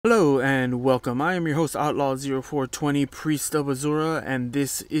Hello and welcome. I am your host Outlaw0420 Priest of Azura, and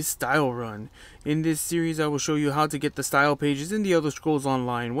this is Style Run. In this series I will show you how to get the style pages in the Elder Scrolls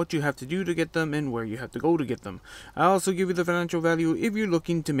Online, what you have to do to get them, and where you have to go to get them. I also give you the financial value if you're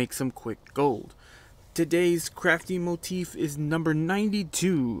looking to make some quick gold. Today's crafting motif is number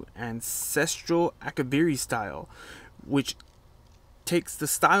 92, Ancestral Akaviri Style, which takes the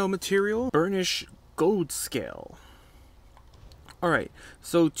style material burnish gold scale. Alright,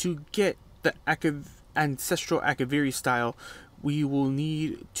 so to get the Ancestral Akaviri style, we will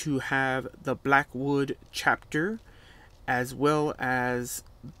need to have the Blackwood chapter as well as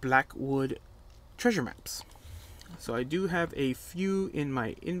Blackwood treasure maps. So I do have a few in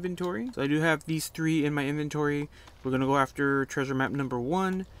my inventory. So I do have these three in my inventory. We're going to go after treasure map number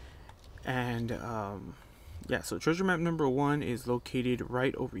 1. And yeah, so treasure map number 1 is located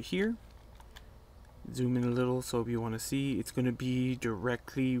right over here. Zoom in a little so if you want to see, it's going to be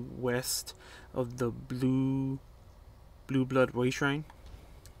directly west of the blue blood way shrine.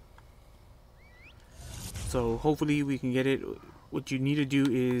 So hopefully we can get it. What you need to do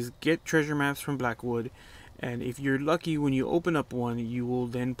is get treasure maps from Blackwood, and if you're lucky, when you open up one, you will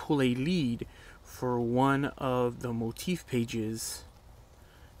then pull a lead for one of the motif pages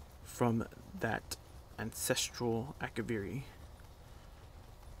from that Ancestral Akaviri.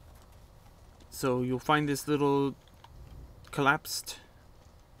 So you'll find this little collapsed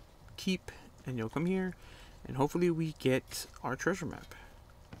keep, and you'll come here, and hopefully we get our treasure map.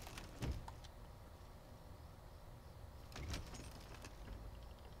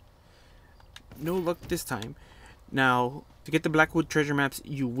 No luck this time. Now, to get the Blackwood treasure maps,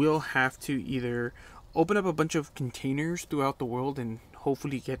 you will have to either open up a bunch of containers throughout the world and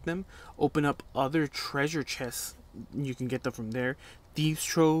hopefully get them. Open up other treasure chests, you can get them from there. Thieves'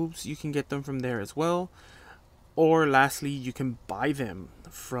 troves, you can get them from there as well. Or lastly, you can buy them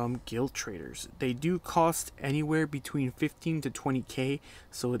from guild traders. They do cost anywhere between 15 to 20k,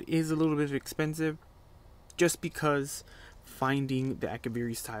 so it is a little bit expensive just because finding the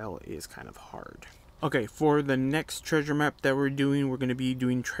Akaviri style is kind of hard. Okay, for the next treasure map that we're going to be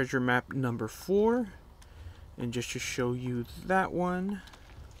doing treasure map number 4. And just to show you that one,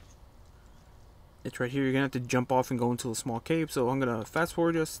 it's right here. You're gonna have to jump off and go into a small cave, so I'm gonna fast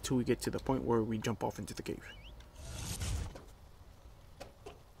forward us till we get to the point where we jump off into the cave.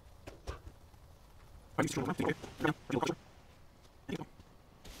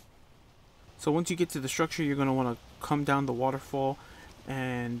 So once you get to the structure, you're gonna want to come down the waterfall,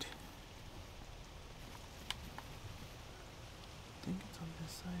 and I think it's on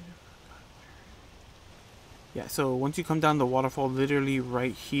this side. Yeah, so once you come down the waterfall, literally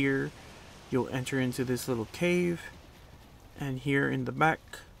right here, you'll enter into this little cave, and here in the back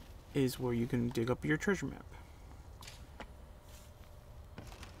is where you can dig up your treasure map.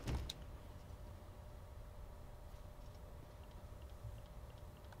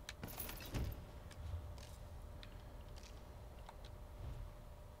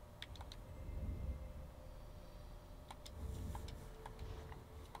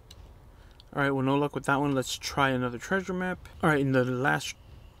 Alright, well, no luck with that one. Let's try another treasure map. Alright, and the last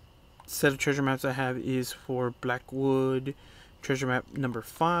set of treasure maps I have is for Blackwood treasure map number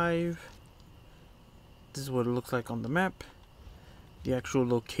 5. This is what it looks like on the map. The actual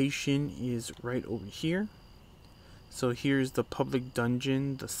location is right over here. So here's the public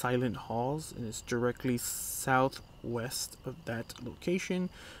dungeon, the Silent Halls, and it's directly southwest of that location.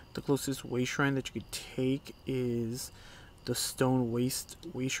 The closest way shrine that you could take is the Stone Waste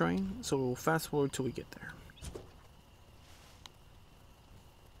way shrine. So we'll fast forward till we get there.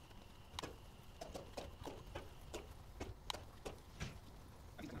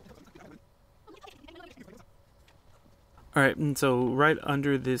 Alright, and so right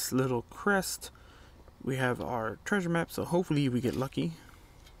under this little crest, we have our treasure map, so hopefully we get lucky.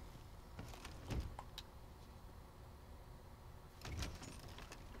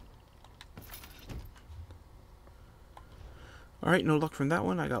 Alright, no luck from that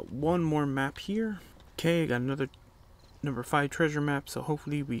one. I got one more map here. Okay, I got another number 5 treasure map, so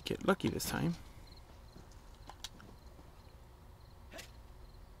hopefully we get lucky this time.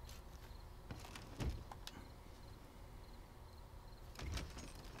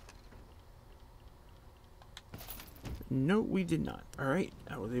 No, we did not. Alright,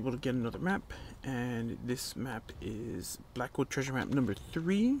 I was able to get another map, and this map is Blackwood treasure map number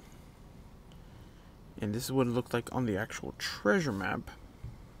 3. And this is what it looked like on the actual treasure map.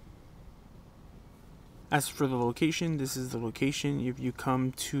 As for the location, this is the location. If you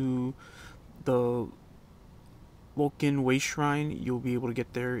come to the Vulcan Way Shrine, you'll be able to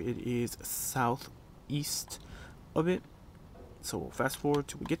get there. It is southeast of it. So we'll fast forward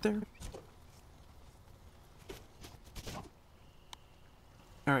till we get there.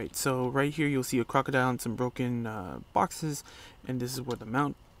 Alright, so right here you'll see a crocodile and some broken boxes, and this is where the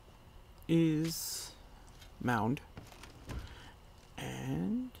mound is.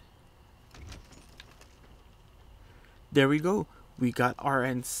 And there we go. We got our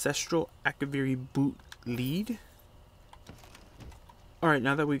Ancestral Akaviri boot lead. Alright,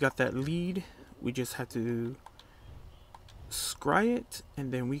 now that we got that lead, we just have to scry it,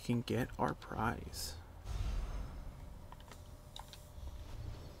 and then we can get our prize.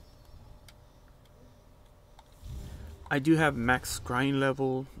 I do have max scrying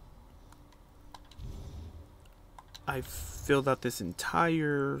level. I filled out this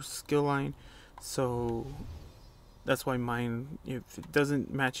entire skill line, so that's why mine, if it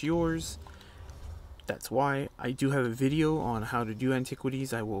doesn't match yours, that's why. I do have a video on how to do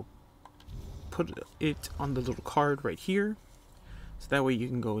antiquities. I will put it on the little card right here, so that way you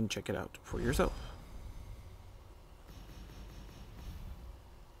can go and check it out for yourself.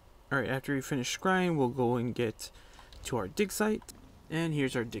 Alright, after we finish scrying, we'll go and get to our dig site, and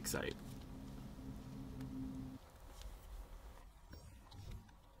here's our dig site.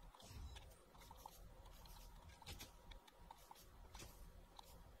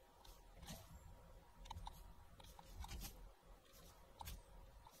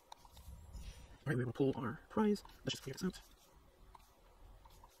 Alright, we will pull our prize. Let's just clear this out.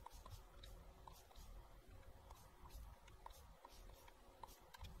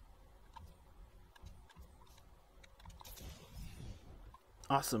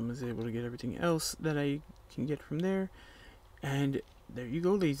 Awesome, I was able to get everything else that I can get from there. And there you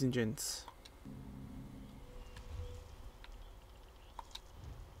go, ladies and gents.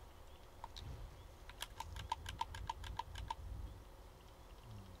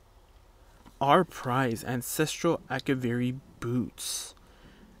 Our prize, Ancestral Akaviri boots.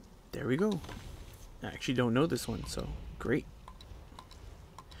 There we go. I actually don't know this one, so great.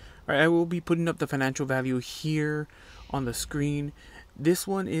 Alright, I will be putting up the financial value here on the screen. This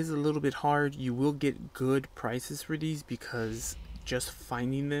one is a little bit hard. You will get good prices for these because just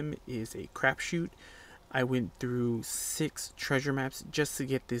finding them is a crapshoot. I went through 6 treasure maps just to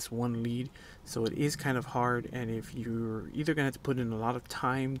get this one lead, so it is kind of hard. And if you're either gonna have to put in a lot of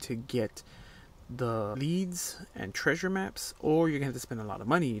time to get the leads and treasure maps, or you're gonna have to spend a lot of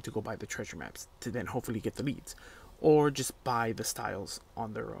money to go buy the treasure maps to then hopefully get the leads, or just buy the styles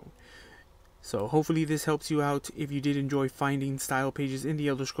on their own. So hopefully this helps you out. If you did enjoy finding style pages in the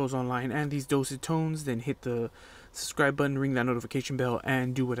Elder Scrolls Online and these dosed tones, then hit the subscribe button, ring that notification bell,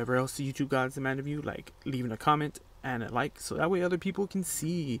 and do whatever else the YouTube gods demand of you, like leaving a comment and a like, so that way other people can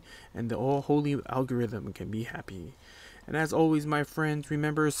see and the all holy algorithm can be happy. And as always, my friends,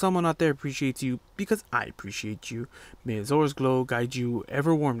 remember, someone out there appreciates you because I appreciate you. May Azor's glow guide you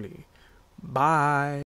ever warmly. Bye.